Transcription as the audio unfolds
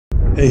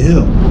Hey,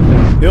 Hill.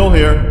 Hill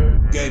here.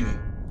 Gaming.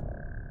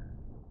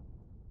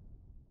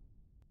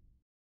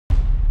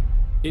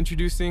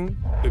 Introducing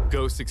the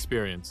Ghost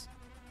Experience.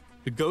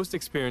 The Ghost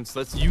Experience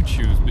lets you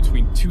choose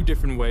between two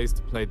different ways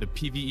to play the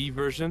PvE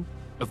version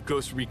of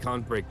Ghost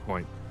Recon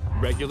Breakpoint.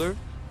 Regular,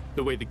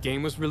 the way the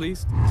game was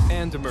released,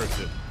 and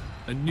immersive,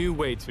 a new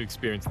way to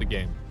experience the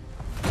game.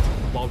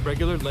 While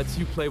regular lets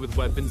you play with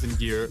weapons and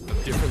gear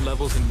of different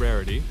levels and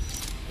rarity,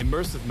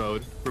 immersive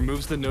mode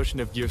removes the notion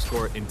of gear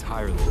score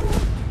entirely.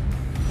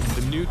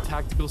 The new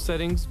tactical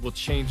settings will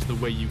change the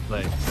way you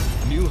play.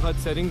 New HUD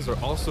settings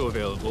are also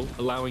available,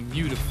 allowing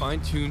you to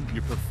fine-tune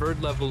your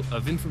preferred level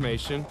of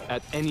information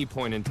at any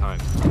point in time.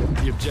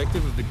 The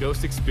objective of the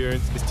Ghost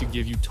Experience is to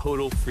give you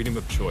total freedom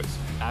of choice.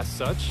 As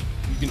such,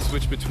 you can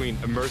switch between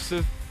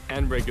immersive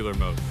and regular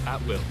mode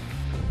at will.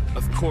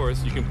 Of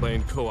course, you can play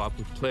in co-op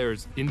with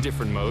players in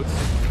different modes,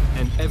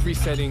 and every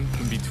setting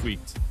can be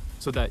tweaked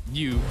so that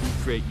you can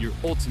create your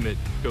ultimate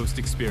Ghost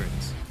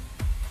Experience.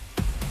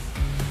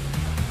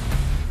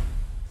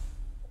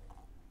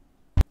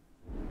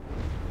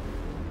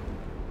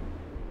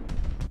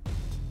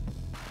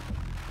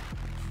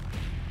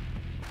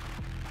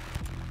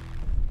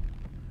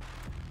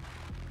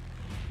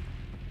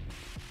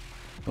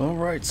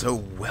 Alright, so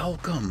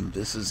welcome.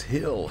 This is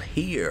Hill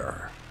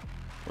here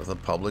with a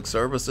public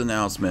service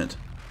announcement.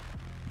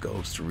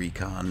 Ghost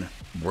Recon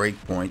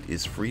Breakpoint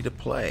is free to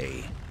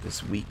play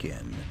this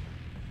weekend.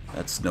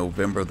 That's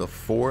November the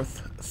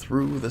 4th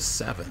through the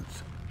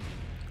 7th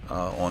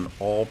on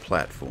all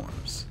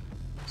platforms.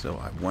 So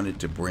I wanted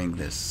to bring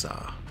this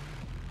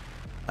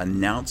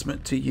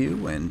announcement to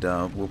you, and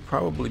we'll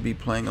probably be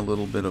playing a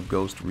little bit of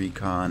Ghost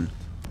Recon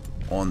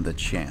on the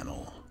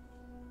channel.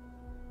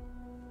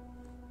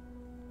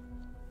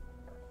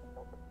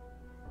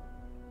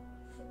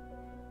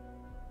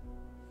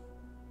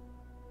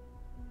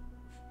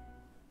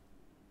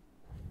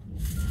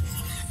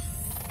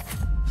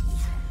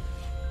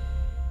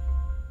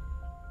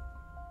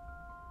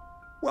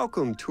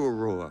 Welcome to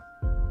Auroa,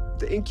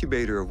 the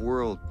incubator of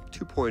World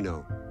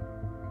 2.0.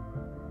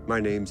 My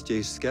name's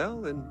Jay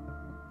Skell, and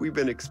we've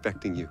been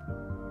expecting you.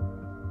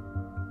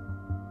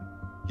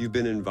 You've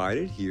been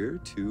invited here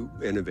to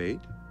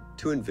innovate,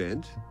 to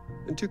invent,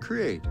 and to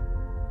create.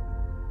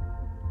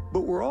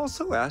 But we're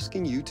also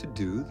asking you to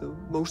do the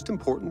most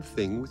important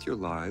thing with your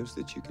lives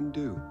that you can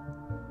do.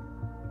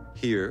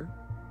 Here,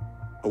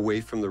 away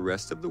from the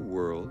rest of the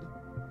world,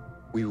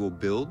 we will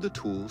build the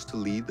tools to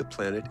lead the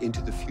planet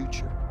into the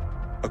future.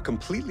 A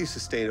completely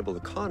sustainable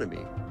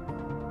economy,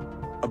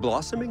 a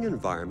blossoming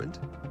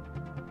environment,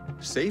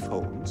 safe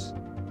homes,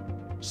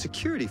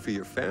 security for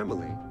your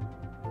family,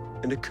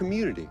 and a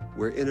community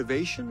where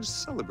innovation is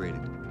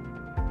celebrated.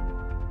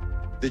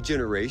 The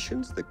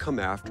generations that come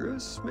after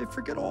us may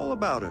forget all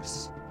about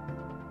us,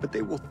 but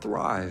they will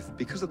thrive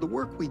because of the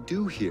work we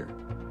do here.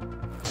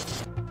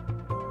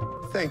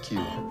 Thank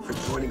you for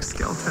joining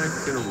Skell Tech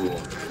in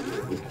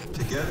Auroa.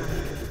 Together,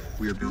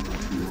 we are building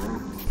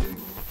tomorrow.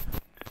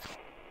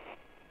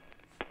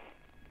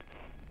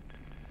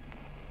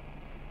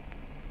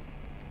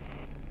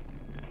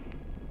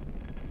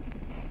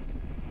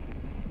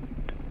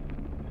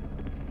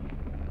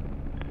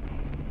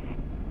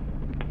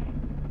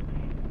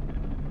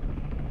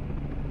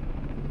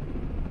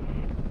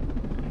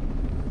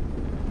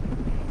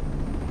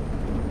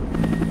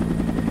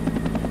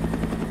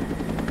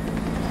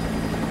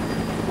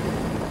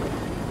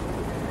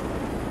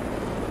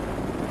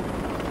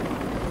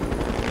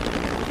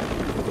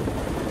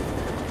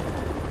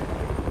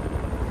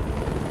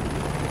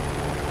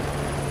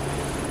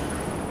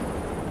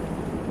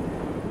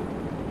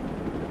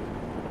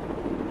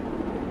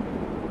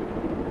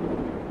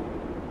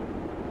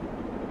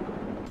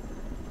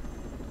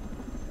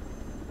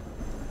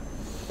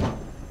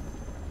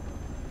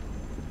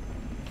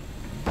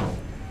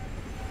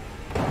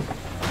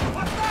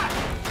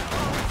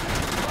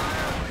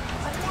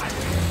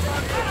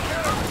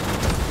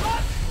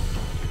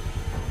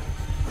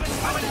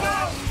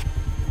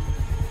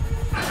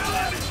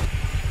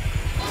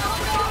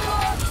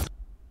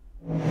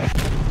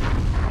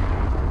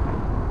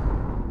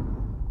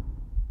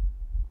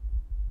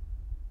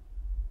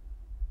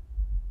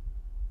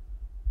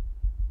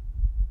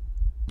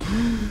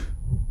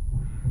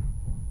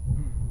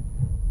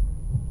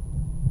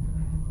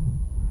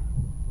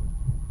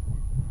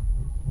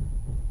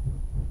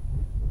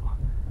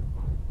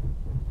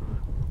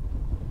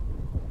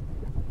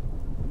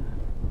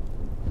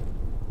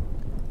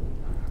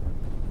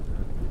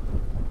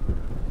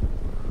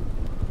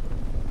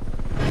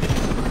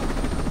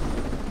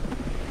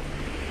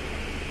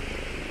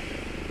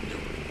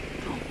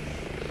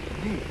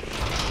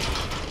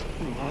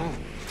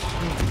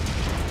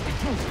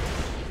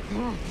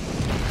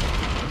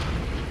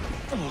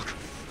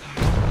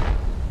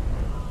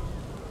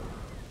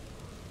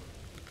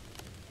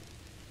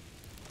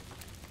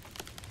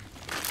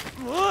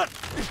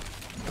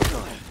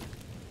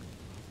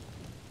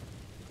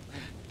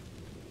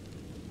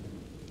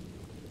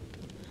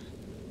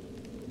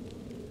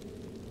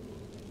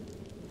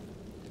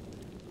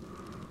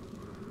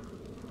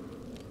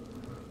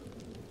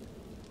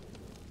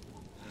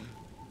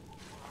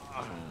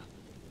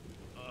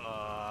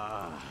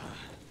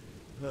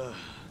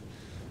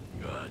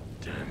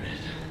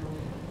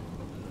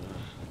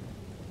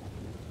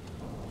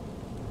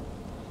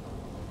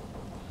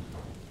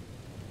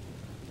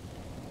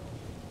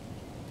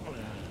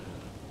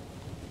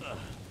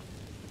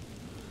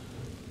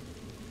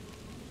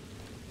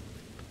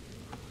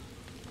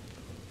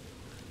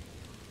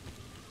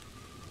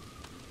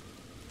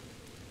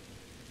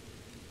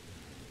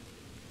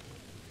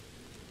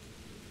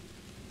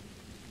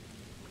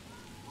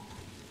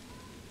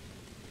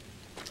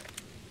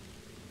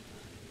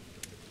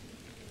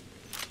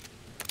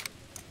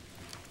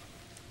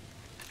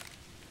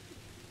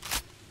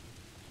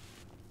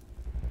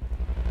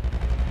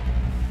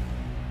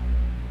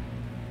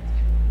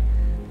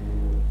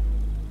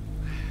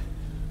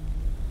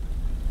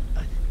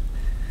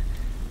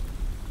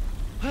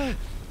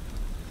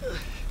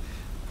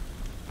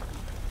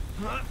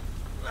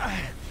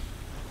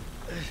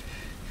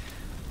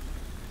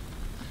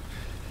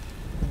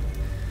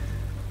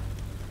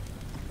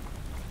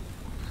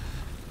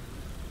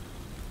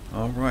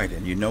 Alright,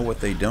 and you know what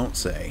they don't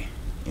say.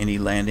 Any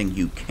landing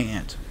you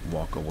can't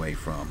walk away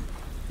from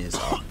is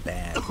a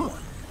bad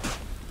one.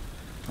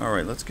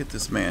 Alright, let's get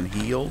this man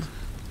healed.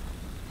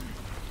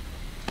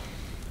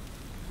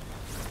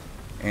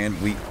 And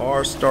we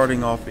are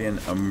starting off in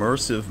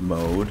immersive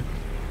mode,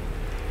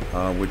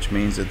 which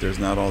means that there's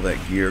not all that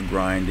gear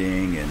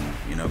grinding and,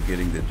 you know,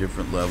 getting the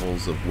different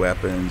levels of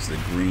weapons, the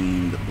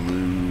green, the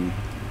blue,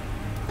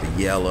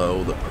 the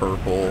yellow, the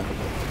purple.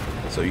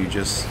 So you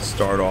just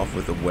start off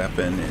with a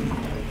weapon and,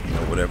 you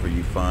know, whatever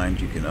you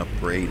find, you can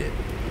upgrade it.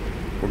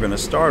 We're going to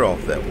start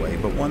off that way,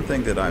 but one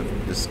thing that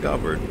I've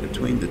discovered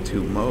between the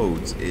two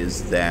modes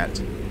is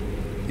that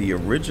the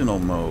original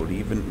mode,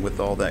 even with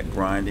all that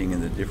grinding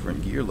and the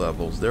different gear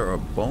levels, there are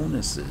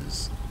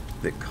bonuses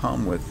that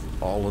come with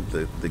all of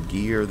the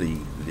gear, the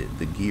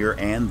gear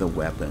and the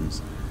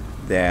weapons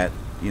that,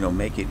 you know,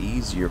 make it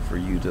easier for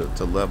you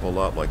to level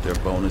up. Like there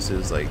are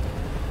bonuses like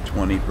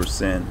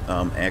 20%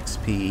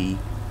 XP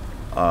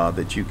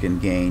that you can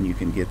gain. You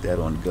can get that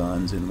on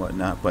guns and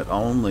whatnot, but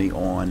only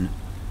on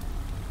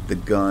the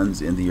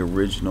guns in the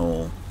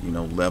original, you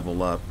know,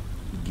 level up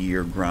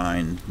gear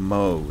grind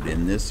mode.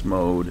 In this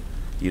mode,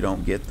 you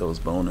don't get those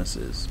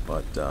bonuses,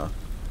 but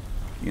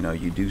you know,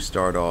 you do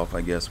start off,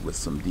 I guess, with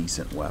some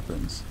decent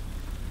weapons,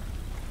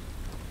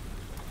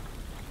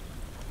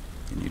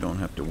 and you don't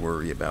have to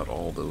worry about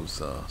all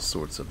those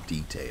sorts of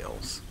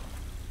details.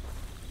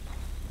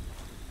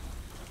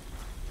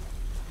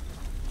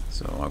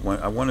 So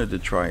I wanted to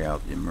try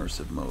out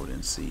immersive mode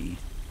and see,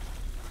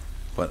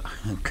 but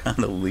I'm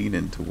kind of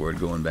leaning toward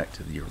going back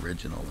to the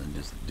original and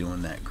just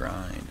doing that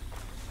grind.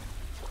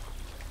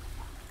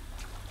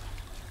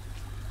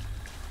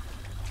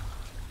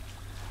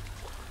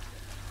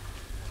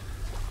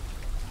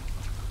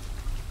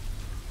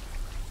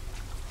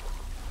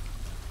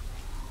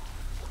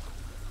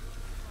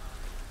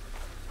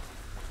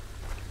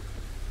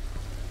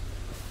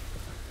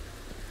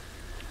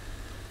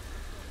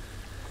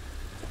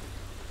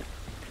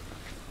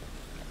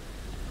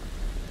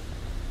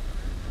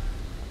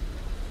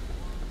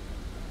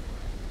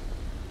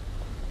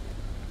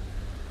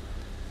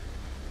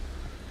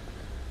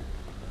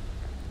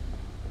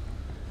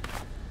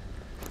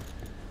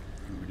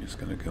 Just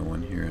gonna go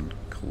in here and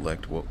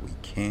collect what we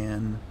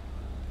can.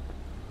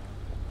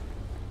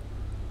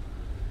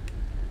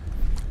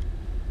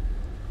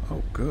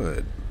 Oh,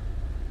 good.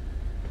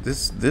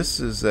 This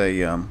is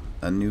a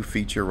new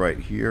feature right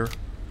here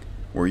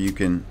where you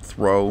can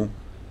throw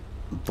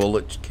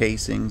bullet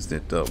casings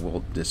that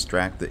will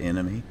distract the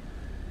enemy.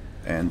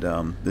 And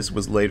this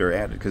was later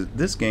added because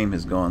this game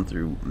has gone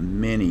through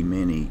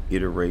many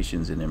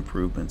iterations and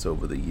improvements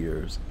over the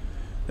years.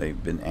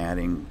 They've been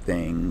adding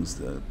things,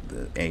 the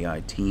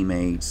AI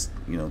teammates,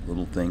 you know,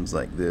 little things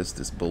like this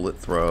bullet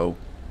throw.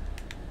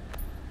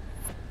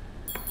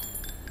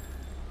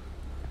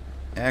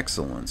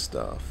 Excellent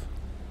stuff.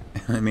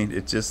 I mean,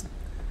 it just,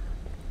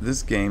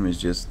 this game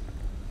is just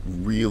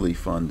really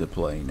fun to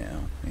play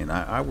now, and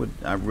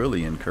I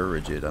really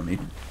encourage it. I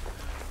mean,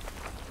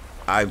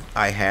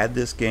 I had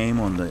this game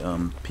on the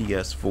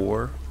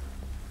PS4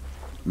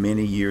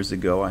 many years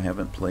ago. I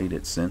haven't played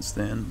it since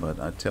then,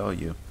 but I tell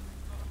you,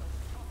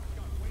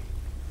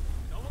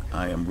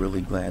 I am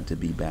really glad to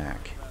be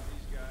back.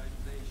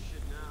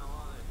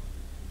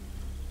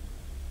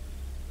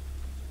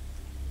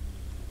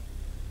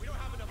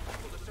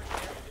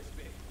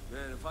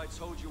 Man, if I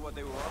told you what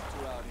they were up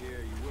to out here,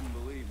 you wouldn't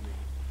believe me.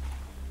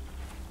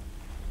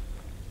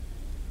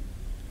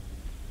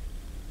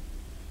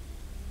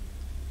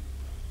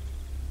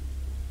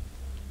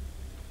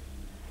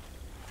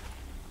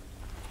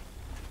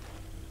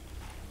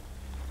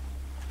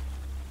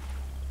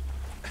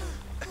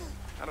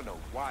 I don't know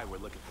why we're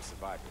looking for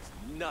survivors.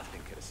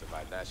 Nothing could have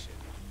survived that shit.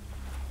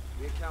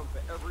 We account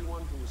for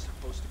everyone who was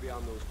supposed to be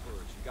on those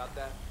birds. You got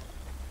that?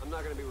 I'm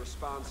not gonna be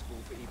responsible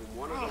for even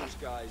one of those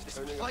guys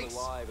turning up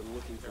alive and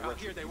looking for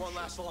retribution. Here, they won't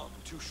last long.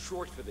 I'm too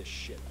short for this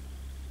shit.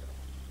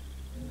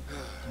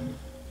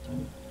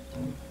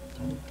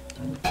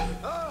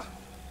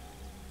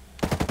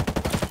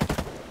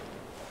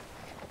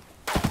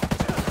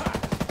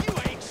 You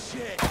ain't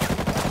shit.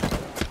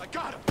 I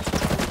got him.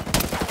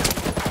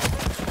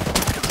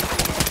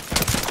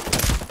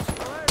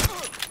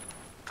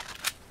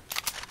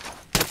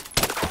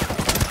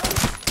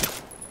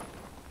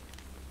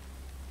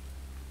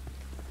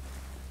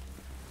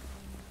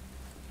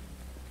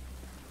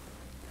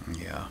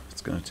 Yeah,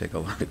 it's going to take a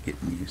lot of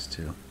getting used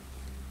to.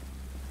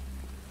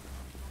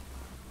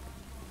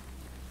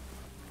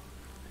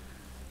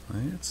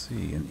 Let's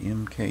see, an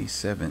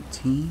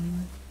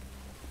MK17.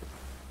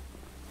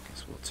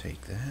 Guess we'll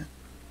take that.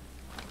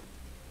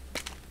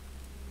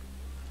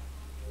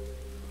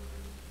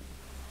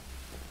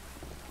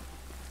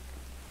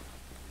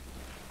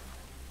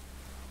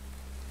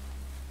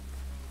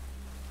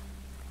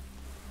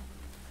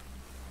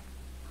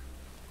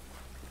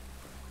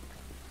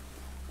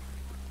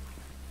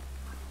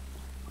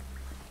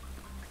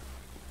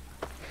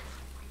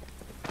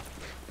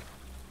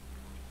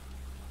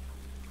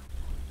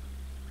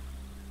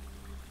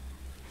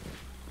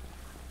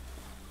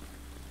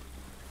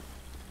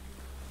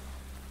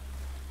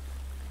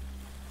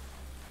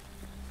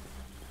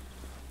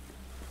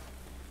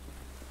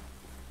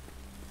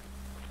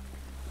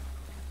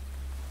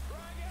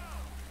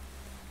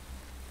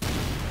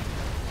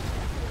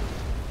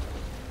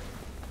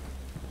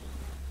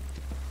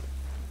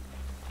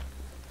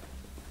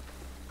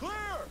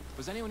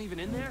 Was anyone even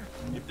in there?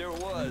 If there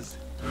was,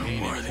 No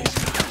more of these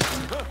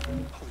guys.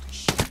 holy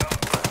shit.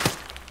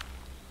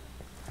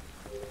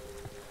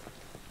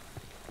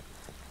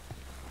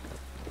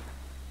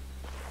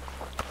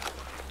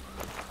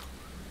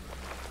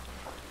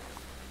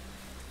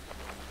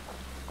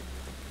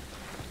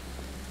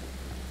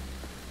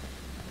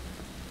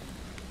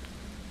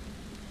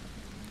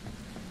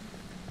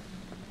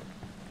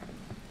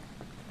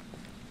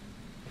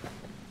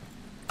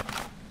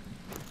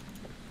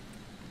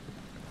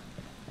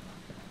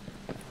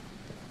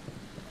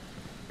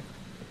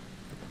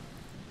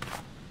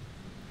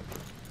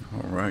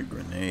 Alright,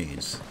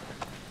 grenades.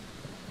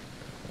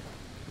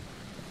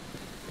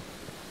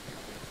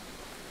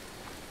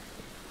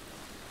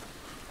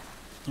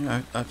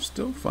 Yeah, I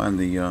still find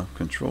the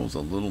controls a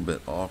little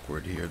bit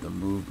awkward here. The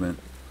movement.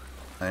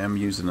 I am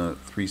using a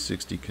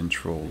 360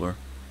 controller.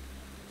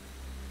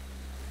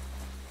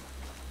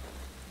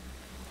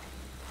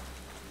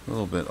 A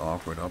little bit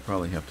awkward. I'll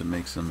probably have to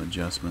make some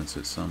adjustments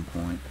at some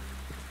point.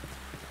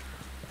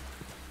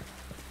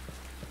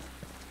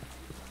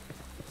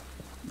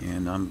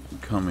 And I'm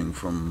coming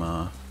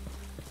from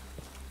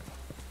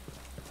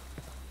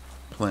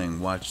playing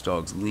Watch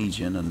Dogs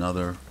Legion,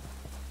 another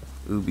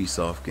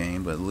Ubisoft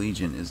game, but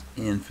Legion is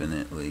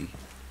infinitely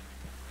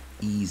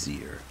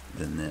easier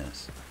than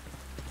this.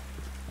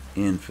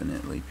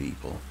 Infinitely,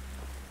 people.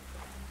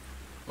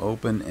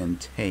 Open and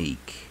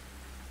take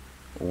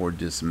or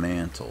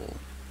dismantle.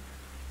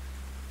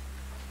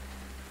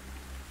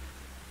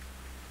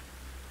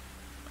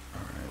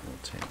 Alright, we'll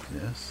take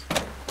this.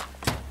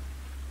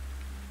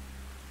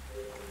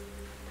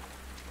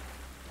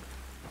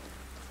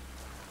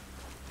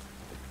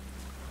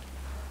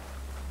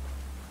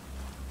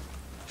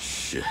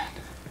 Shit.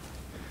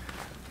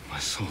 My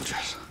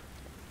soldiers.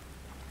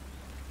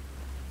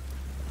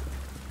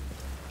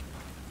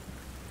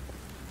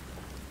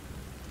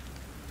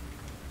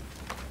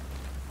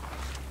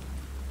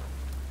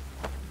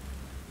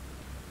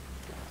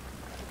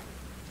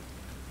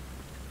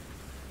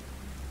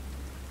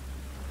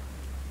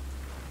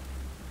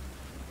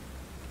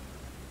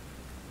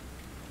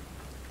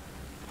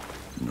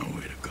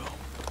 Nowhere to go.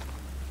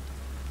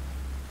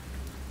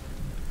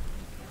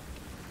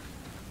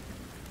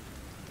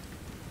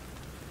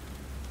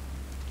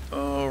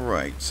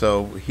 Alright,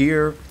 so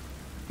here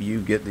you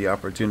get the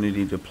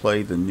opportunity to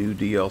play the new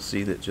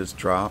DLC that just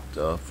dropped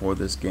for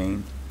this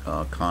game,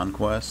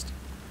 Conquest.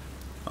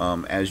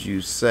 As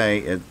you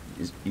say,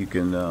 you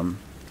can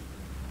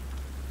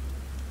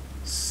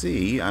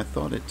see, I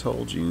thought it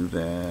told you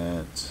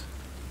that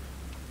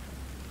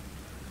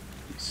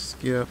you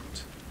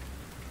skipped.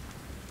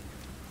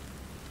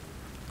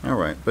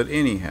 Alright, but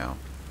anyhow,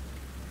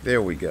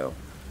 there we go.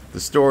 The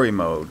story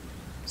mode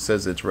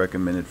says it's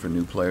recommended for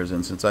new players,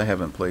 and since I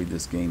haven't played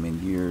this game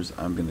in years,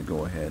 I'm going to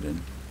go ahead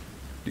and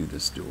do the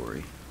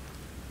story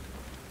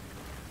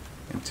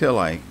until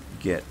I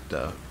get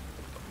a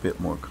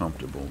bit more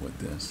comfortable with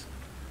this.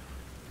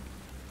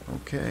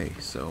 Okay,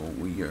 so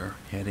we are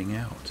heading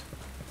out.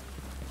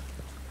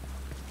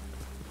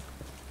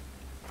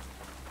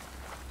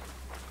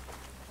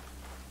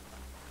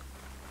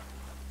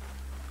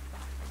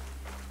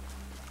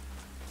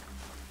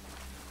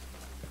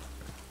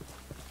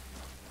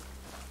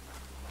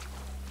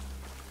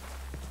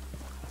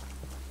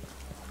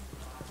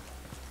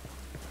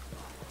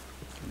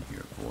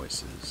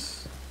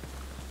 Voices.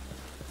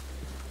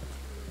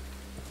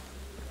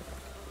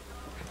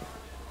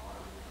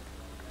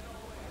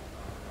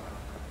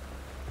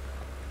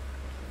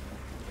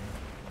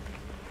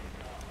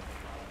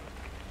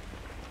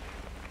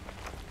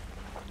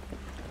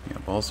 Yeah,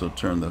 I've also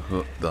turned the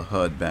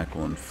HUD back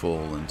on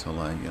full until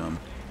I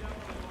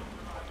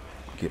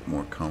get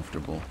more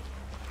comfortable.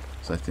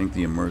 So I think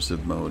the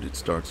immersive mode, it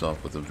starts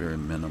off with a very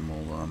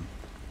minimal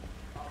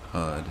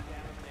HUD.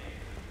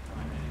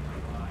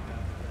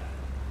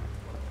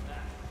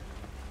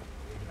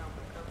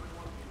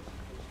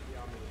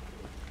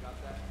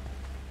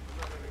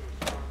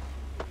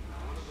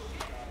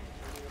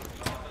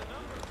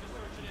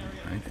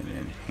 An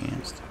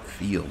enhanced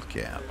field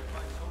cap.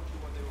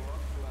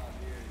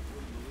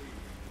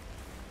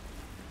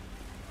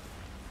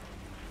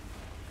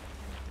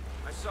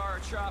 I saw a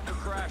chopper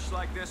crash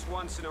like this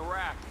once in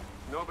Iraq.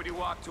 Nobody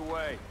walked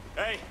away.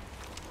 Hey,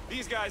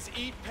 these guys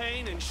eat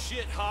pain and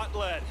shit hot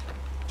lead.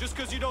 Just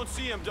because you don't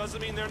see them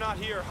doesn't mean they're not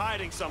here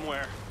hiding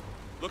somewhere.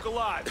 Look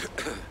alive.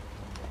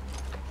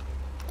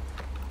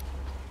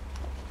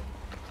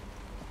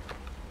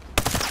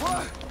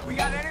 What? We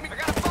got enemy. I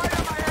got a fight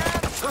on my hands.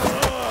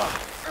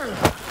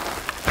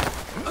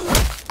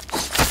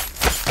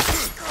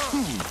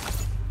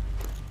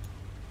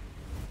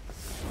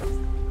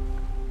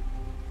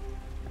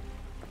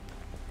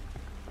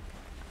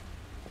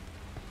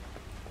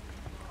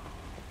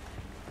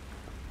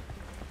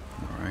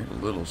 All right, a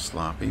little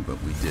sloppy,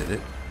 but we did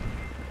it.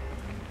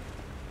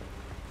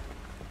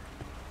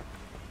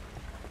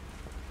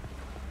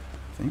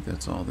 I think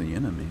that's all the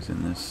enemies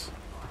in this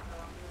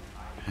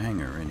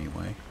hangar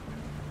anyway.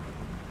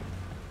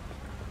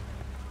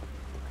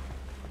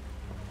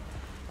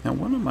 Now,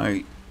 one of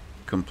my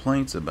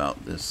complaints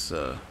about this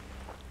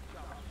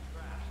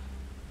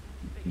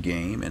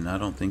game, and I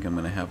don't think I'm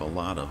going to have a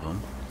lot of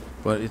them,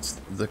 but it's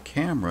the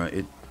camera.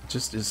 It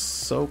just is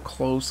so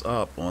close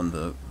up on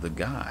the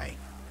guy.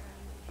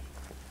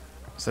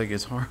 It's like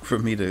it's hard for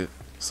me to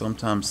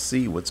sometimes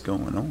see what's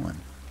going on.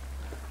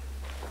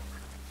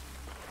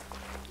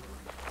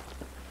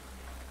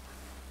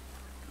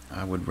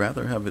 I would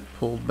rather have it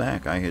pulled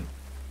back. I had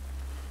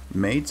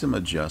made some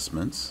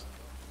adjustments,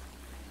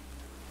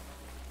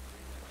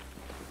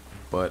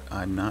 but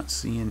I'm not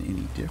seeing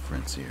any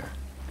difference here.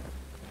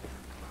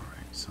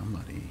 Alright,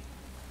 somebody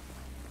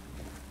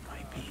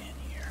might be in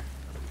here.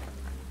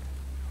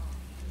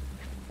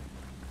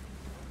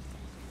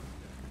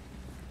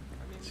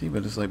 See,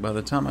 but it's like by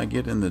the time I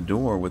get in the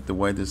door, with the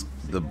way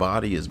the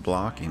body is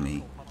blocking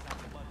me,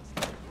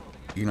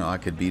 you know, I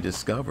could be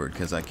discovered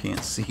because I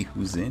can't see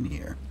who's in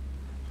here.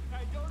 Hey,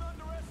 don't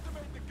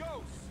underestimate the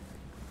ghosts.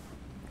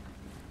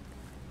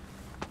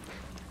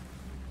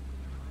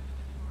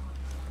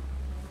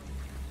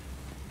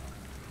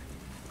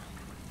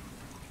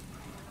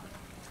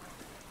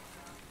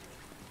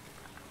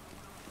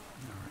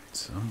 Alright,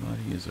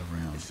 somebody is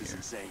around This is here.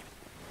 insane.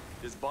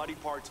 There's body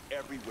parts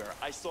everywhere.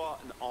 I saw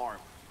an arm.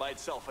 By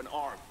itself, an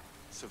arm.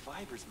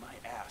 Survivors,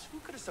 my ass. Who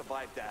could have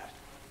survived that?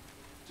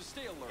 Just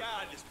stay alert.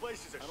 God, this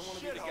place is a I don't want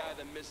to be the guy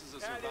that misses a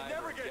survivor. they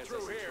never and get gets through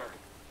us in here. trouble.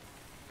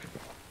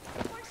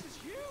 This place is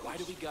huge. Why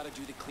do we gotta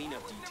do the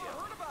cleanup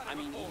detail? I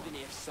mean, even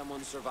if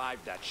someone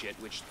survived that shit,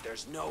 which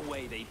there's no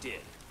way they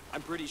did,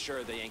 I'm pretty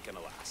sure they ain't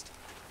gonna last.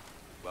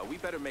 Well, we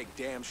better make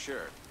damn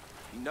sure.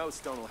 You know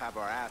Stone will have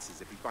our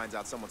asses if he finds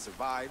out someone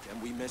survived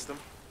and we missed them.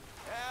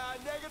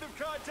 Negative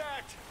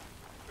contact.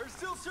 They're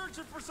still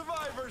searching for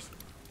survivors.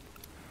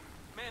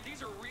 Man,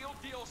 these are real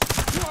deal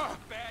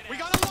badass. We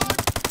got a lot.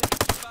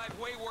 They survived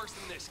way worse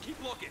than this.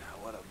 Keep looking.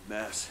 What a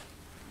mess.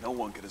 No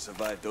one could have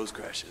survived those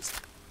crashes.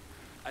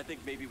 I think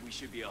maybe we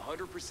should be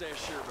 100%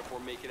 sure before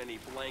making any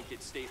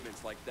blanket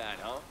statements like that,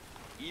 huh?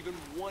 Even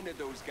one of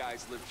those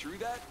guys lived through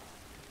that,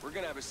 we're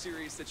gonna have a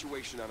serious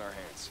situation on our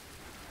hands.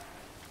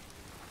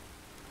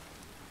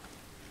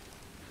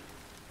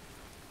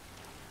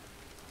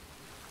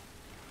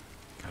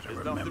 Gotta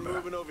There's nothing remember,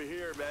 moving over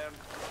here, man.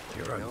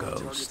 you're a No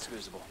ghost. targets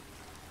visible.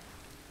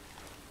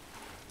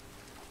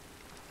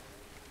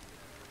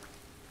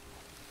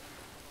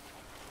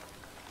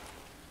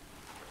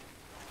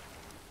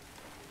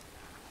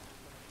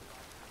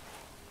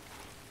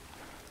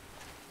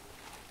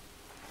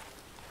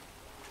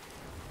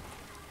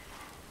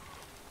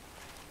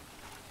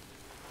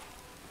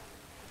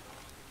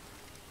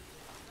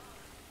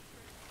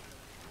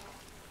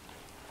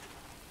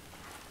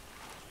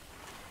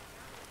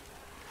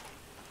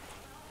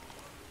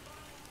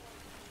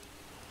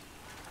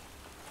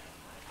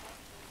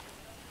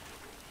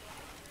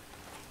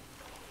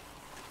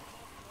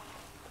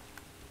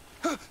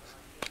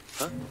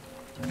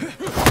 You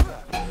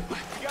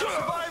got a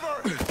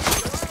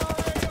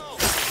survivor!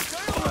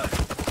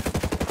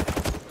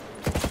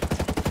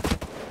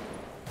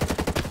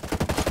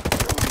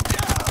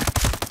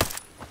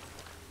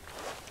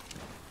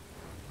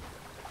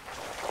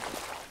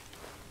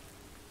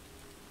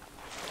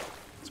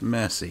 It's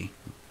messy,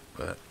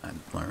 but I'm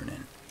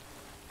learning.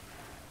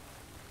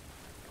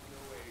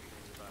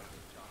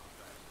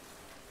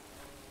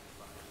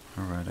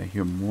 Alright, I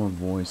hear more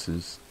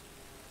voices.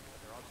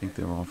 I think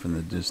they're off in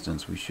the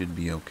distance. We should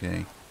be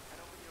okay.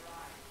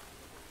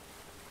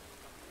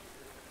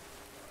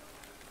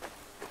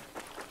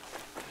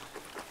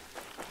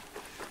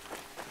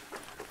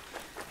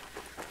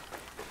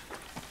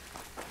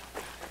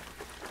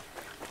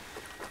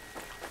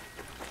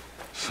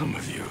 Some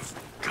of you have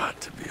got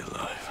to be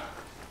alive.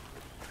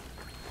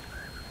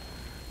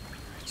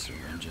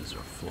 Syringes are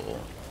full.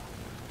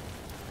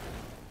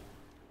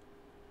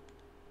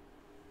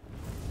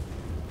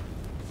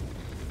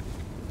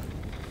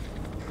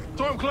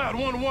 Stormcloud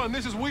 1-1,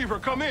 this is Weaver.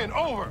 Come in.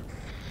 Over.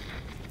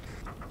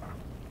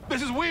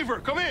 This is Weaver.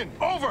 Come in.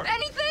 Over.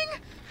 Anything?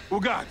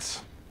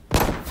 Ugats.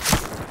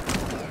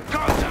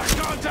 Contact!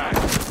 Contact!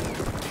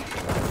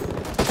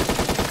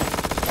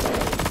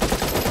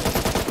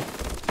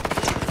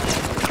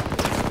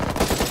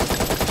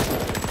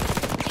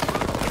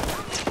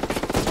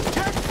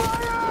 Check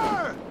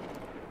fire!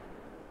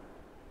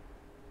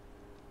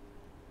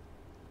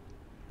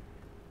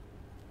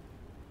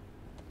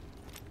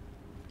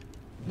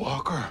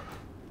 Walker.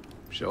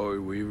 Shall we,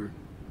 Weaver?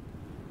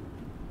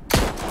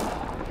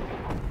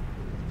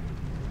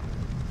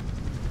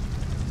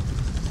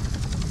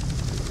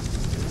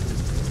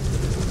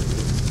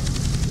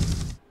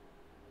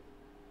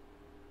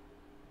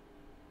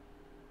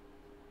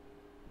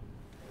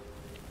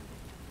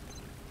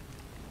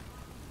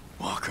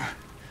 Walker.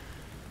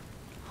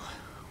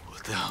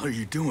 What the hell are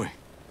you doing?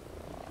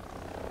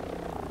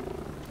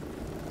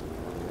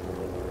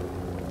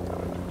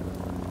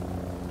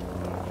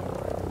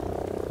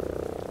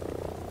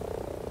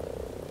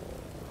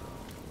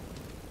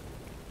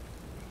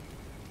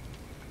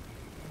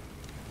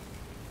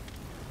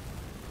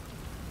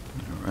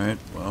 Alright,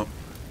 well,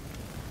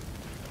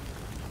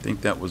 I think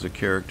think that was a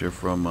character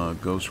from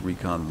Ghost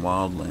Recon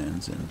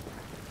Wildlands, and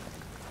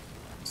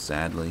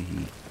sadly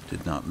he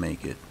did not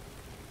make it.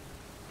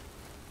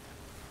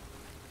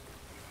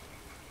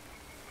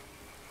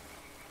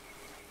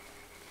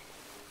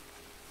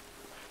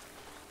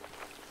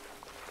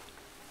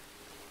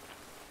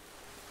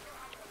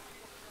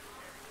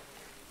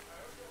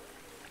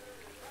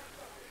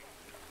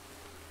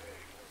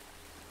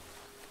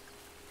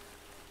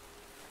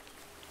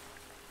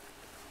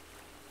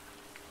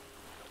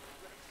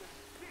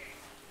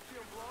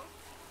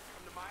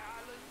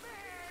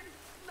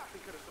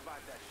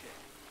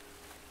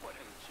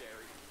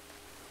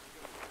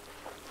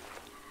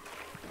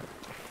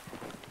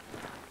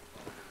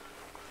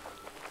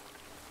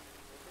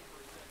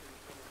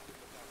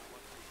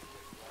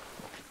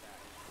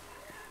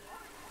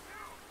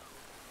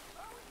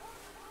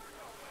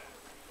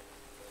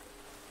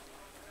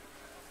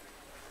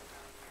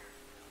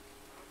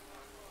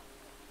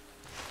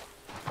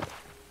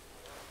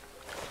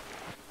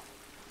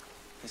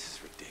 This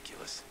is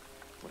ridiculous.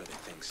 What do they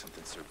think?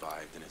 Something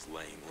survived and is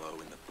laying low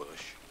in the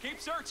bush. Keep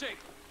searching.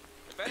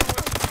 If anyone...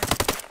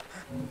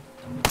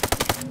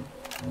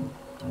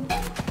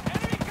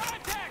 Enemy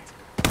contact!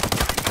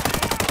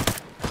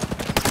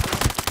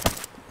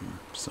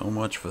 So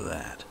much for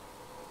that.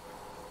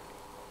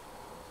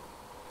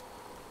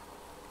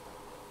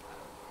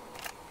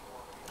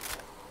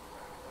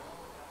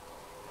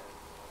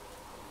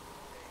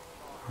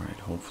 Alright,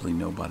 hopefully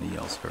nobody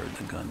else heard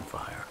the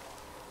gunfire.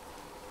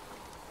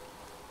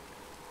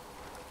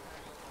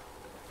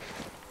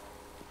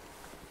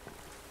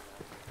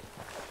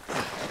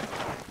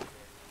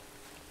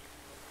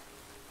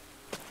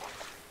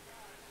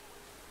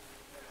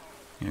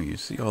 You know, you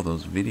see all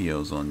those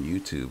videos on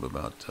YouTube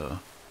about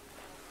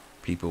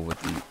people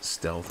with the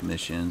stealth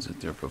missions that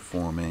they're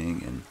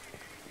performing, and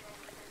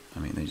I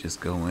mean, they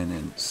just go in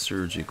and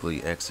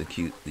surgically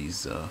execute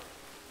these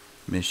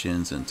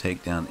missions and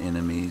take down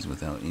enemies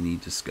without any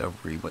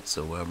discovery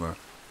whatsoever.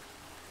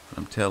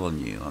 I'm telling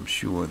you, I'm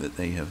sure that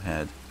they have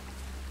had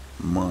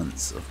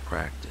months of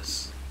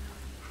practice.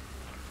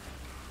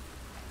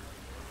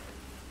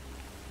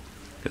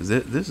 Because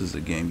this is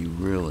a game you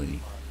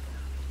really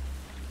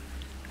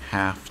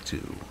have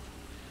to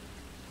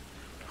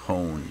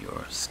hone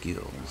your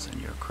skills and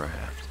your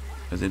craft,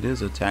 because it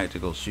is a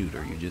tactical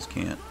shooter. You just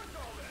can't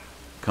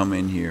come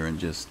in here and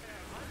just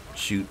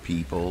shoot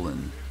people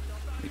and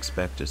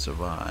expect to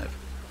survive.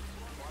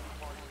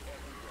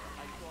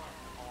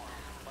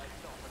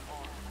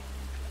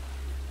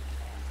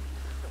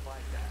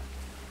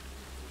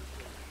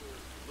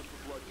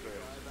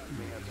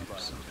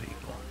 Some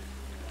people.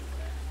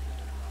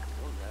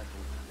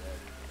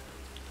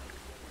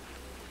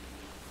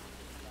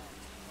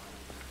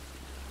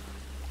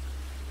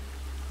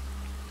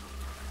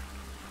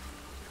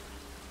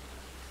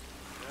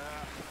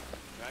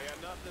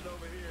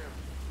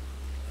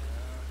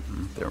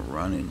 They're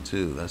running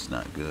too. That's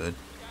not good.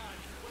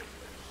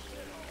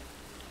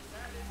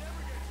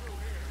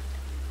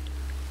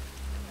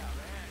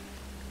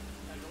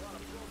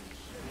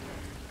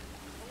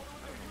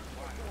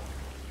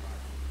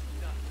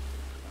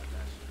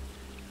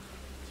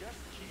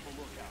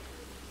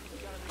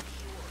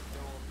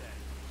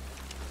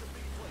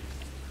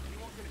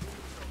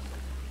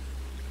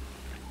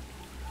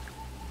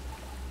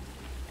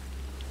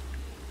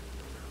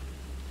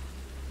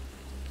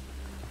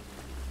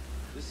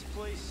 This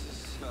place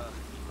is,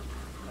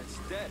 it's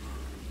dead.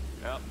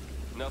 Yep,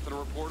 nothing to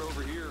report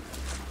over here.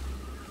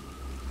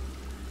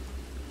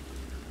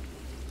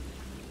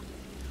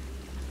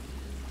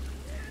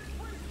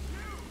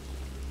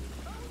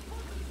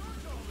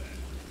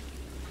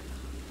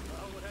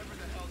 Whatever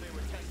the hell they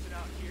were testing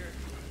out here,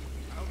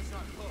 I hope it's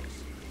not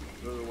close.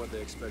 I don't know what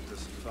they expect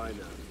us to find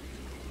out.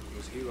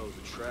 Those heroes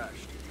are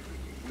trashed.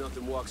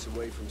 Nothing walks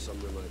away from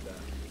something like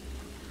that.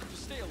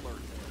 Just stay alert,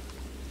 man.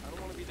 I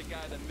don't want to be the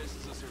guy that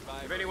misses a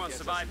survivor. If anyone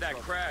survived that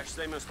crash,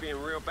 they must be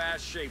in real bad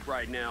shape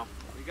right now.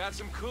 We got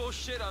some cool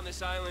shit on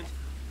this island.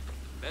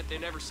 Bet they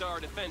never saw our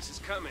defenses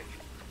coming.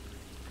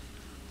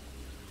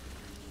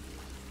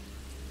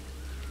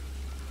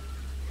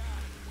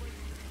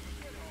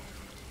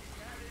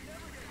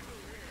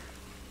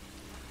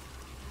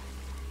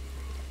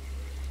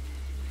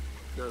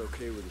 Not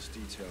okay with this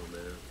detail,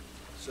 man.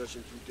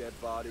 Searching through dead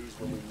bodies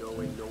when we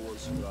know ain't no one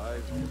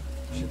survived.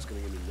 Shit's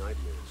gonna give me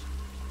nightmares.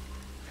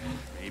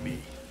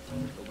 Maybe.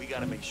 But we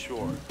gotta make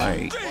sure.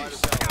 Hey.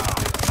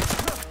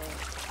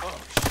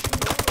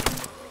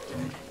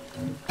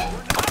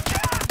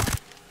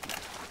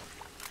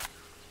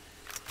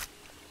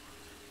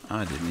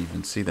 I didn't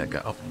even see that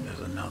guy. Oh, there's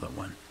another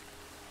one.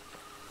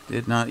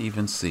 Did not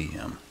even see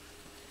him.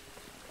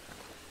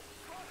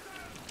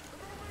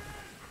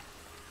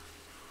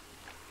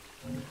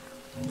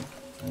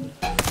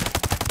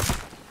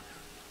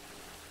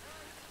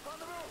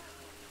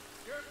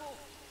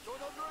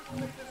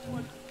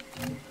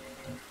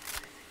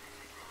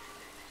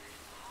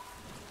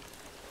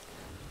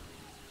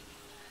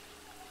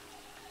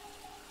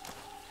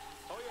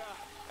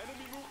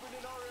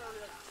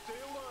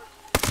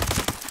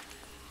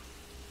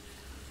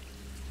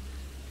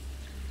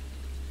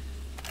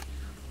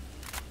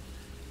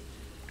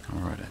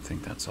 Alright, I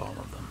think that's all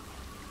of them.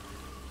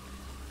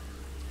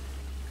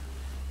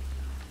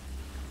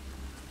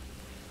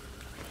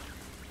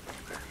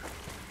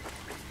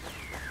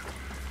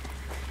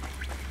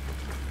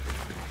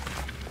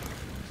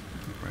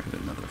 Right,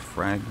 another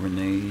frag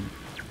grenade.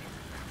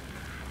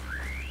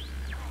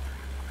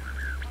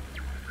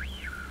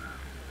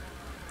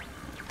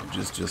 I'll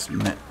just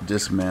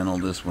dismantle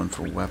this one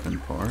for weapon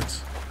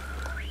parts.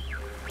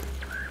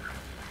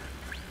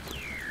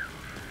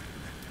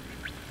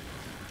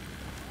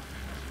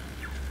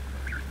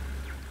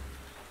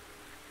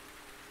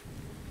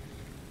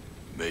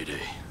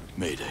 Mayday.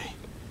 Mayday.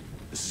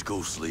 This is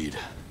Ghost Lead.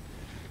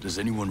 Does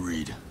anyone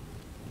read?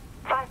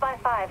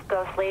 555,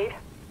 Ghost Lead.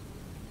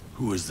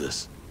 Who is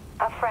this?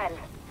 A friend.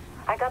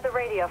 I got the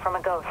radio from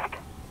a ghost.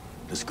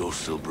 This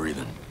ghost still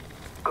breathing?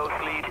 Ghost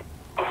Lead,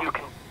 you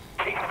can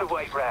chase the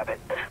White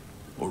Rabbit.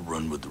 Or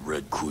run with the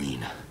Red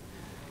Queen?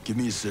 Give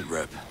me a sit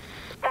rep.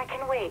 That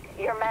can wait.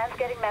 Your man's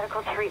getting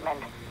medical treatment.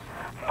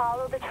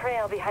 Follow the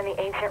trail behind the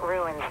ancient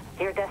ruins.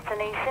 Your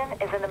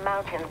destination is in the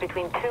mountains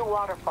between two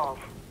waterfalls.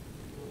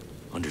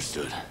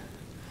 Understood.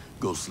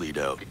 Ghost Lead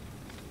out.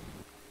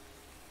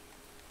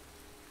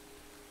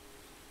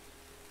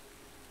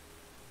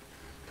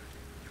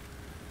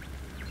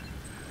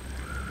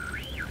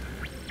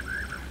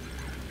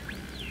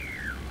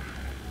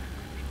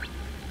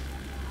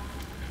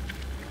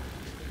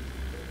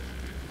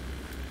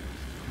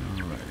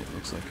 Alright, it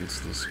looks like it's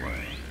this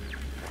way.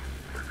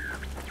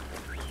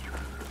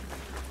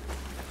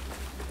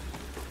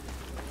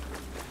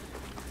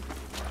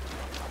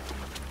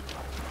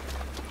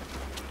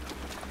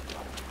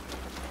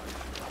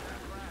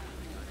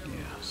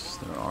 Yes,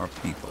 there are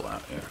people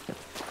out there.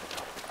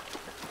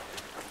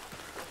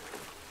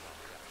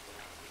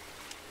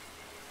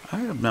 I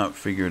have not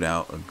figured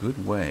out a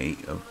good way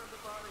of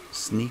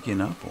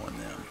sneaking up on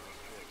them.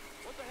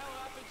 What the hell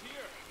happened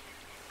here?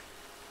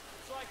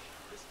 It's like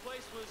this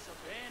place was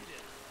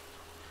abandoned.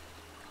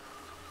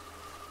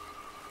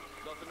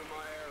 Nothing in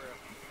my area.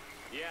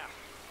 Yeah,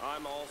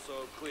 I'm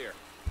also clear.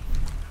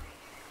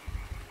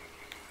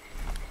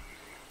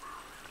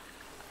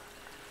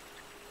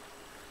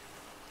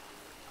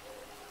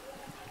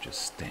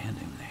 Just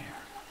standing there.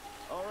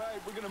 All right,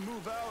 we're gonna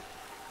move out.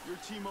 Your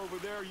team over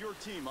there, your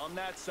team on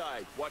that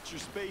side. Watch your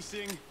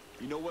spacing.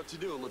 You know what to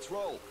do. Let's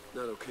roll.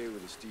 Not okay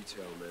with this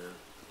detail, man.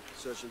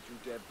 Searching through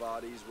dead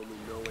bodies when we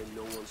know ain't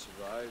no one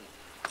survived.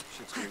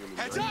 Shit's gonna be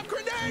Heads up,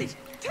 grenade!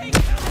 Take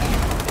it!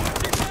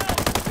 Watch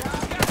yourself! This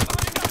guy's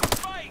lined up to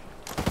fight!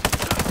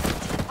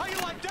 How you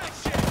like that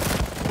shit?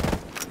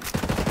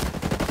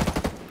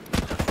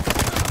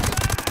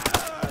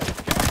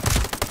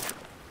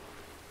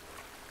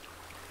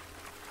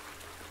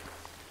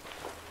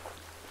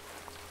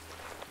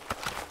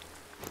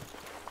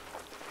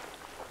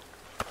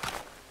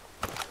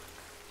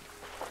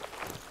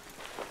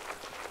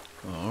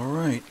 All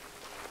right.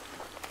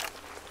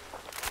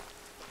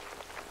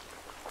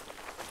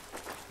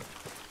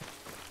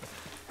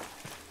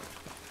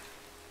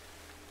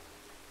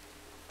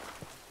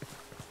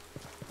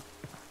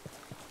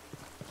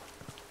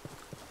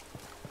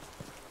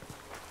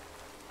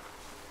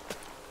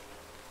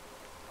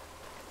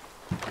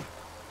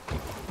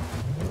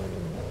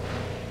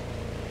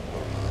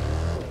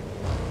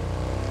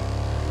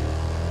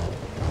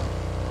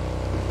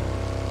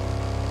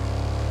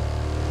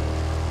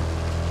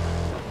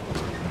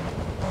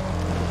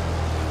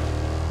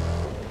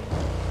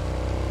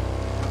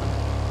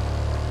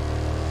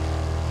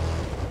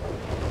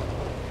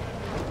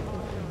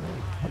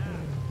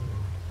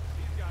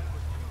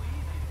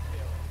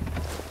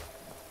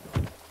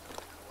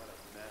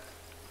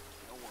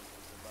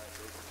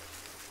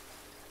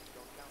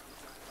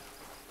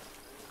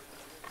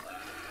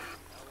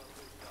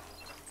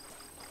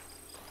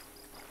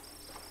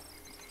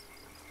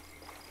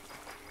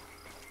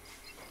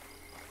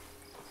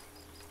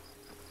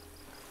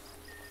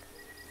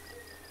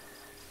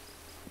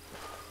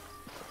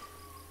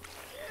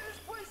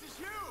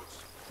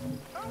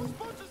 How are we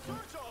supposed to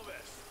search all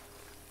this?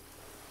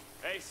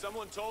 Hey,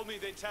 someone told me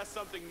they test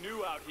something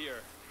new out here.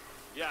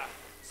 Yeah,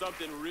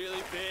 something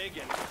really big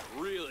and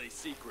really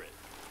secret.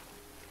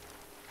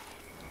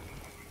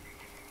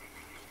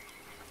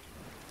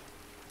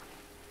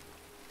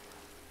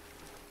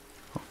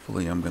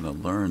 Hopefully I'm going to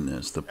learn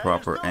this, the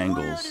proper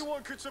angles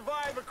Anyone could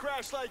survive a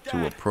crash like that.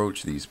 to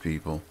approach these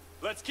people.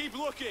 Let's keep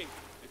looking.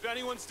 If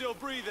anyone's still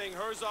breathing,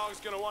 Herzog's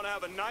gonna want to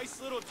have a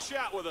nice little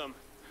chat with them.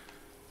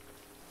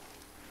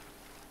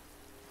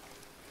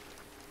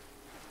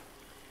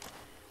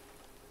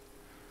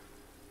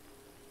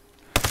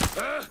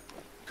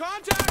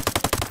 Contact!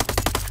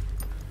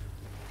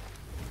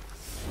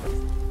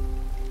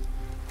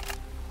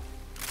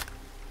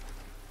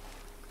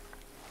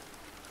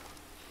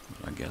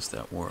 I guess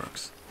that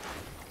works.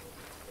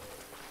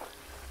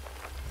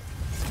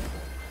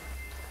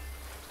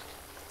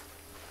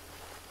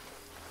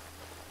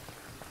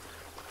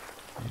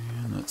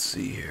 And let's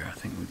see here. I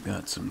think we've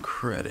got some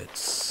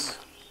credits.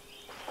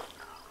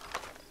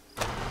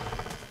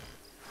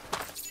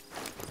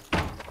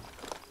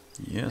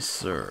 Yes,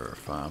 sir.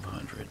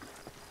 500.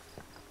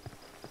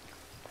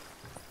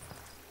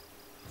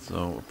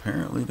 So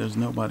apparently there's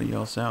nobody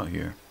else out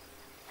here.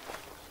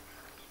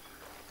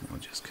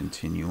 We'll just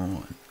continue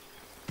on.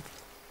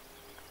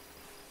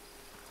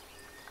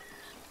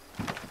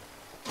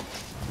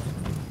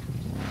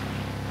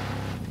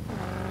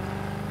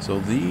 So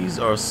these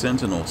are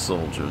Sentinel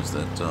soldiers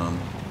that, I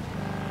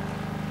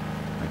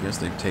guess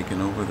they've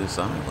taken over this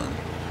island.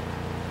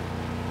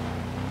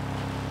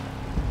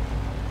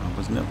 I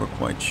was never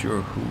quite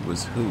sure who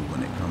was who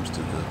when it comes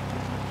to the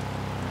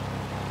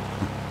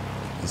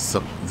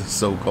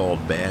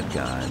so-called bad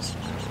guys.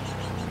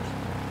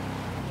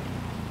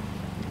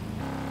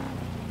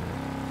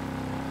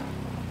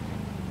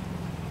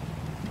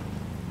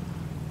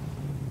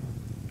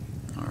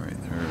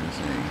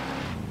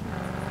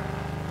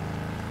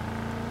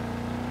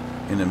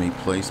 Enemy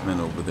placement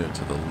over there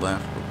to the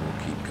left, but we'll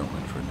keep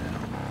going for now.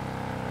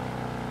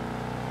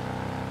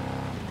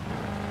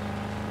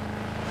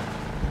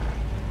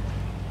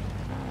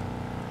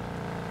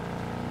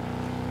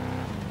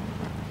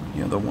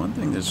 Yeah, the one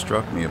thing that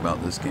struck me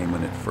about this game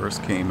when it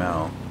first came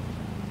out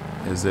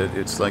is that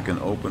it's like an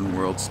open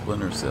world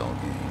Splinter Cell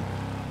game,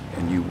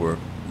 and you were,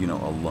 you know,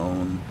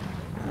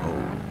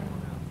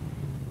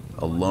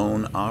 a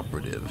lone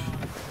operative.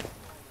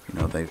 You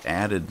know, they've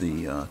added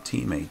the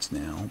teammates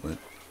now, but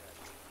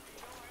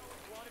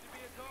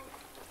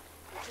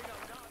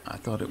I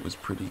thought it was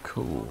pretty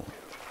cool.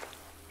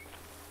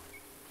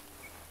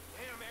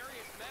 Damn,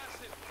 area's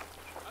massive.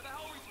 How the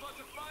hell are we supposed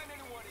to find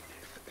anyone in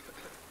here?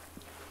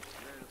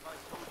 Man, if I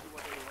told you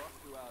what they were up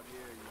to out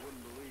here, you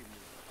wouldn't believe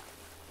me.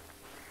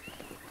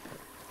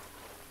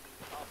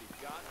 I'll be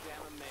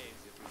goddamn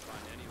amazed if we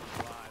find anyone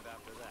alive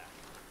after that.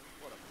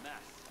 What a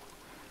mess.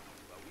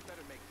 Well, we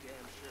better make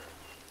damn sure.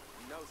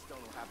 You know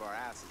Stone will have our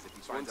asses if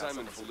he One finds out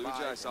time in someone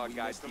Fallujah, I survived saw a and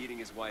we guy missed him. beating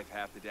his wife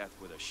half to death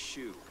with a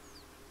shoe.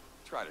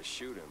 Tried to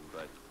shoot him,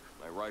 but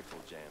my rifle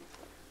jammed.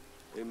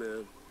 Hey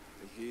man,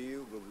 I hear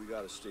you, but we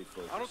gotta stay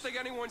focused. I don't think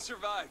anyone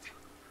survived.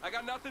 I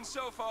got nothing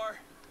so far.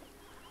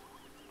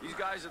 These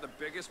guys are the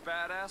biggest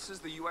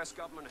badasses the U.S.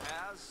 government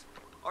has.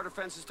 Our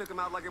defenses took them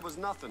out like it was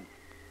nothing.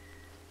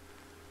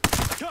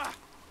 Damn!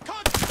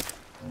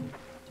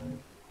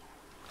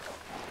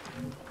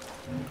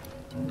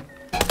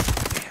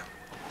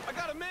 I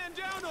got a man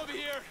down over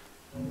here!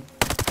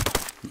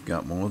 You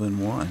got more than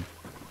one.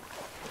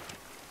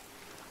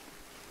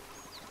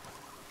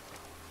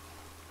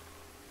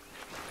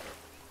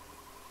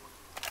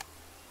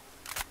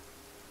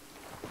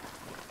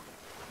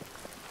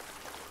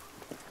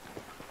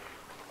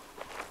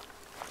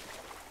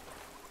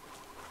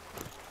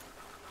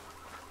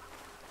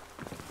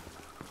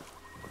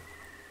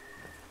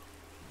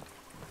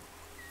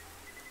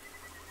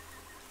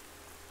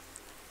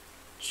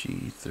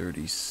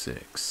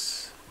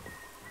 G36.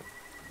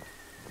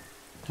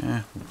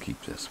 We'll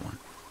keep this one.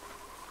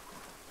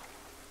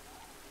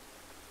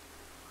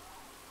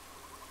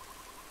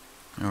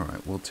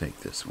 Alright, we'll take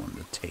this one,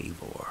 the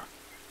Tabor.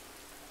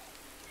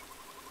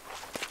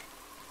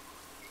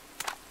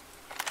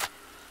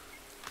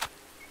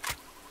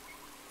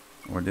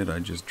 Or did I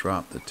just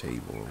drop the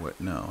Tabor? What?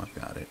 No, I've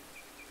got it.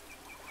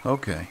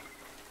 Okay.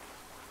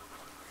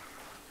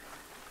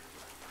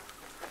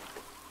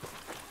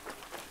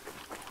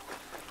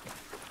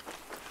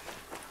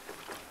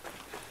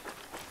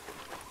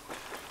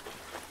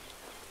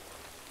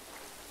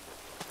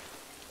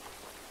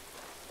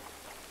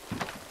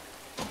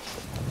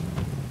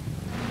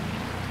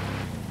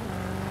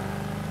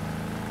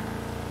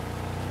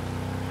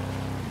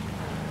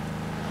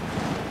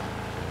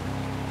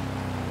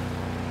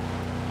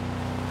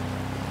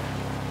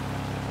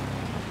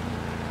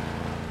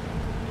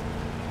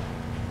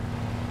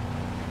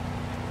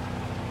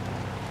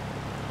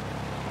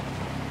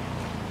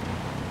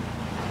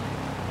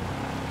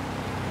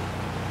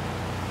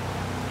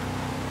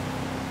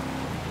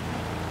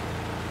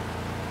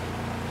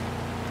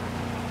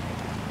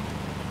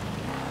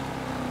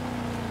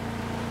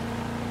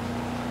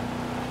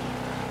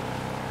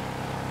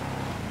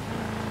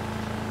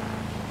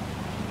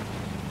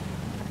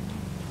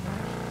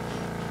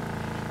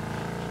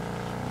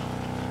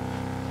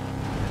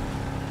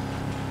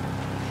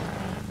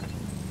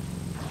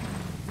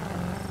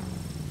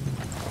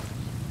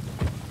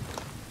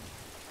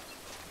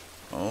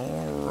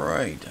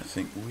 I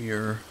think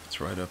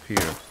it's right up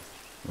here.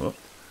 Whoop.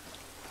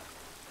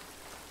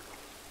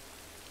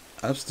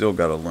 I've still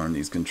got to learn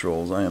these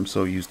controls. I am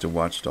so used to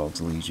Watch Dogs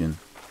Legion.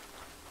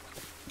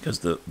 Because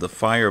the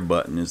fire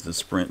button is the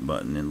sprint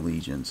button in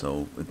Legion,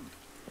 so...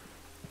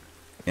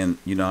 And,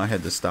 you know, I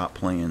had to stop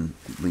playing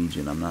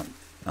Legion.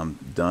 I'm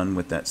done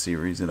with that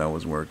series that I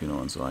was working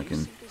on, so I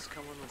can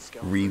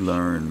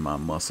relearn my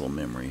muscle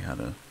memory how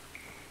to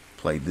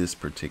play this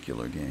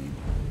particular game.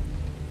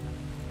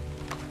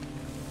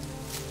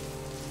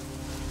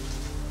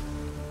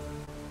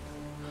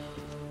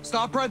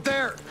 Stop right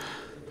there!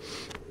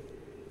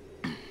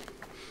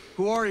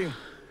 Who are you?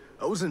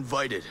 I was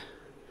invited.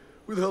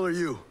 Who the hell are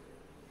you?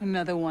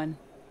 Another one.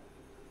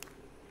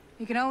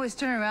 You can always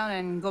turn around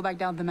and go back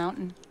down the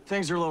mountain.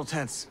 Things are a little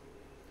tense.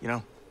 you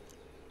know?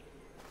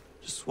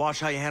 Just watch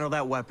how you handle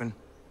that weapon.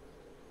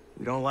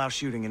 We don't allow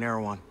shooting in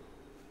Ep.1.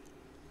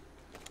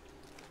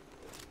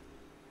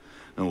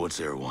 And what's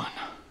Ep.1?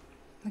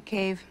 The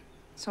cave.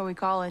 So we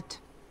call it.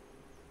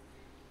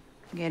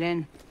 Get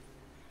in.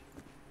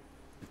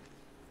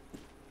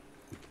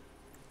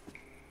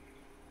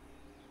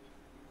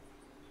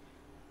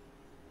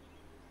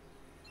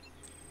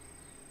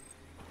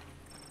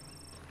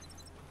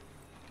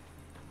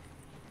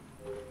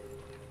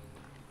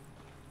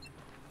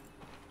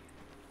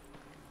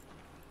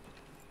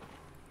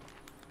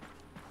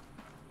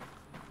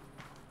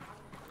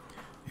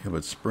 Yeah,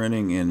 but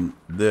sprinting in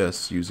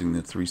this using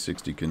the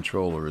 360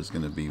 controller is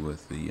going to be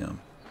with the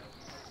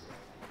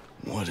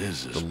what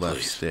is this the left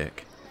place?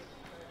 stick.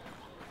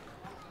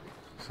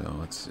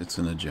 So it's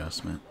an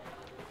adjustment.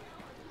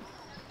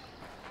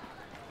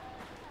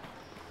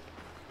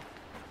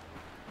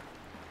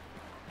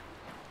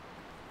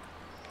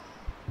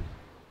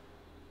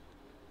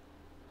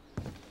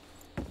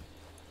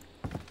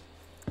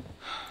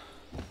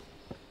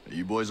 Are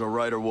you boys all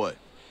right or what?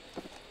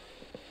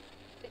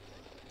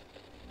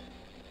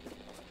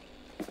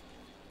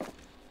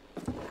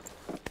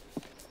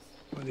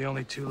 We're the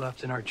only two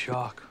left in our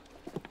chalk.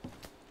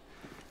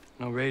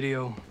 No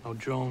radio, no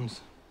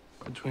drones.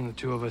 Between the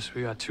two of us,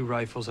 we got 2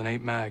 rifles and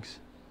 8 mags.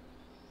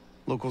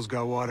 Locals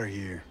got water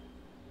here.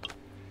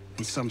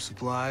 And some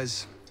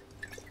supplies.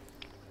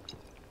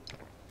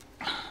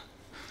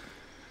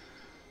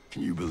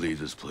 Can you believe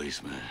this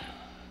place, man?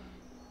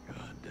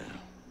 God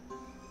damn.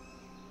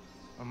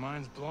 Our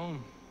mind's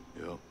blown.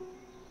 Yep.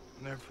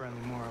 And they're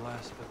friendly, more or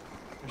less, but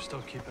they're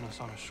still keeping us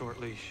on a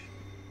short leash.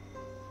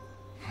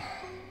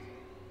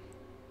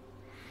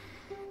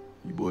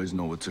 You boys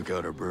know what took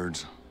out our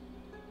birds?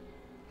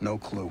 No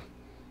clue.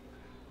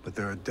 But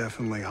there are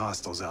definitely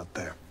hostiles out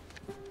there.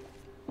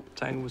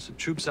 Tangled with some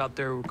troops out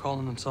there who were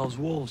calling themselves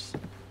wolves.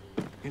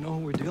 You know who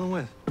we're dealing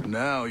with?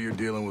 Now you're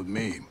dealing with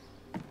me.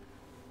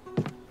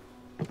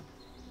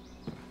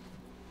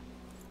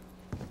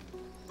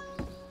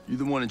 You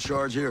the one in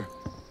charge here?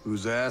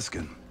 Who's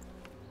asking?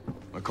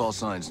 My call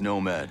sign's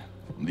Nomad.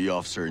 I'm the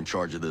officer in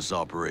charge of this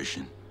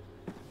operation.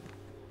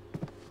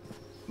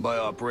 By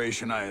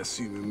operation, I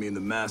assume you mean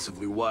the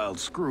massively wild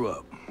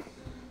screw-up.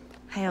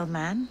 Hey, old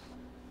man.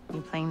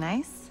 You playing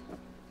nice?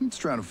 I'm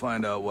just trying to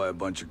find out why a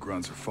bunch of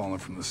grunts are falling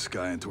from the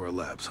sky into our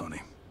laps,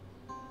 honey.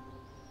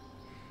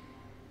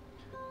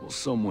 Well,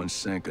 someone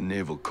sank a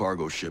naval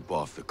cargo ship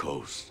off the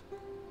coast.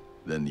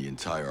 Then the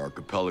entire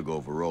archipelago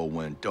of Auroa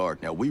went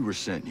dark. Now, we were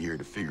sent here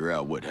to figure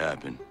out what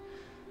happened.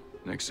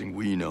 Next thing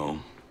we know,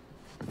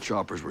 the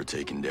choppers were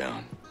taken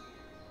down.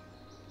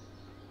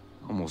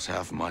 Almost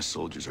half of my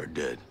soldiers are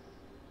dead.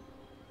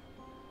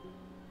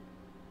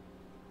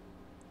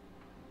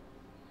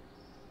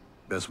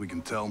 Best we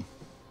can tell,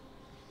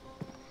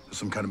 there's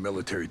some kind of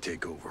military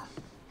takeover.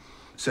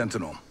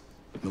 Sentinel,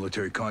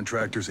 military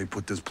contractors, they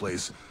put this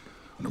place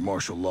under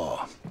martial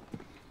law,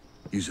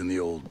 using the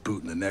old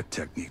boot-in-the-neck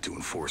technique to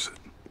enforce it.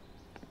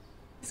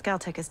 Skell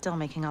Tech is still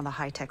making all the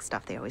high-tech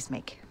stuff they always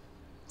make.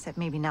 Except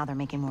maybe now they're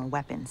making more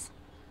weapons.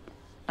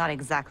 Not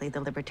exactly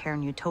the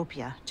libertarian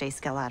utopia J.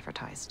 Skell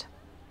advertised.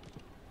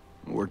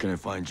 Where can I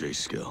find J.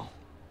 Skell?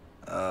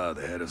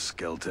 The head of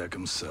Skell Tech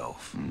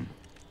himself.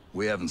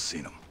 We haven't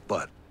seen him,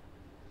 but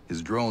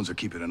his drones are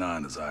keeping an eye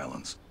on his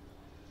islands.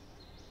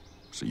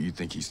 So you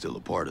think he's still a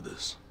part of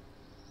this?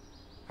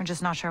 We're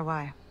just not sure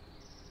why.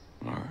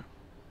 All right.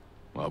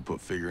 Well, I'll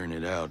put figuring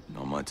it out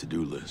on my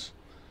to-do list.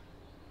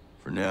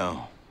 For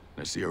now,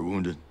 I see our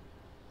wounded.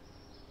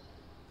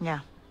 Yeah.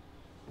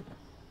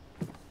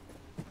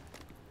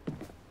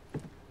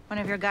 One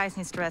of your guys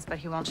needs to rest, but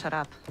he won't shut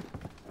up.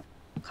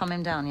 Calm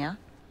him down, yeah?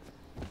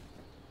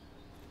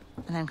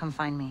 And then come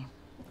find me.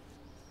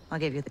 I'll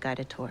give you the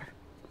guided tour.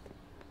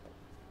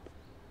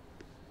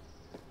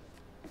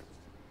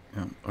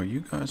 Are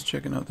you guys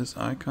checking out this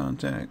eye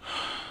contact?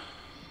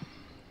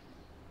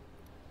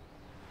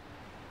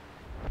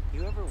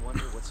 You ever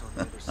wonder what's on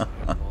the other side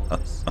of all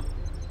this?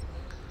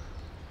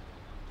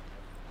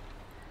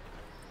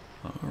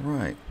 All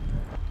right.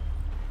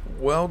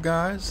 Well,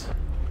 guys,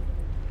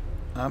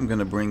 I'm going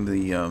to bring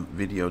the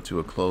video to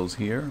a close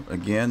here.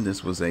 Again,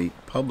 this was a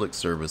public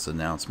service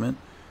announcement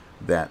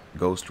that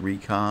Ghost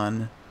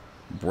Recon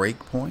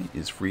Breakpoint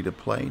is free to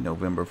play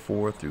November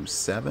 4 through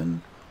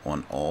 7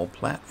 on all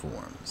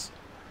platforms.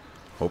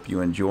 Hope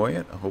you enjoy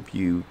it. I hope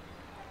you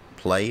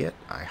play it.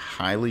 I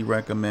highly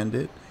recommend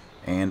it.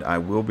 And I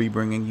will be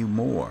bringing you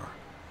more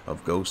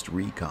of Ghost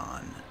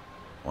Recon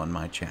on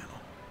my channel.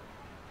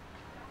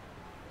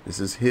 This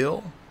is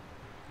Hill,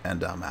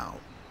 and I'm out.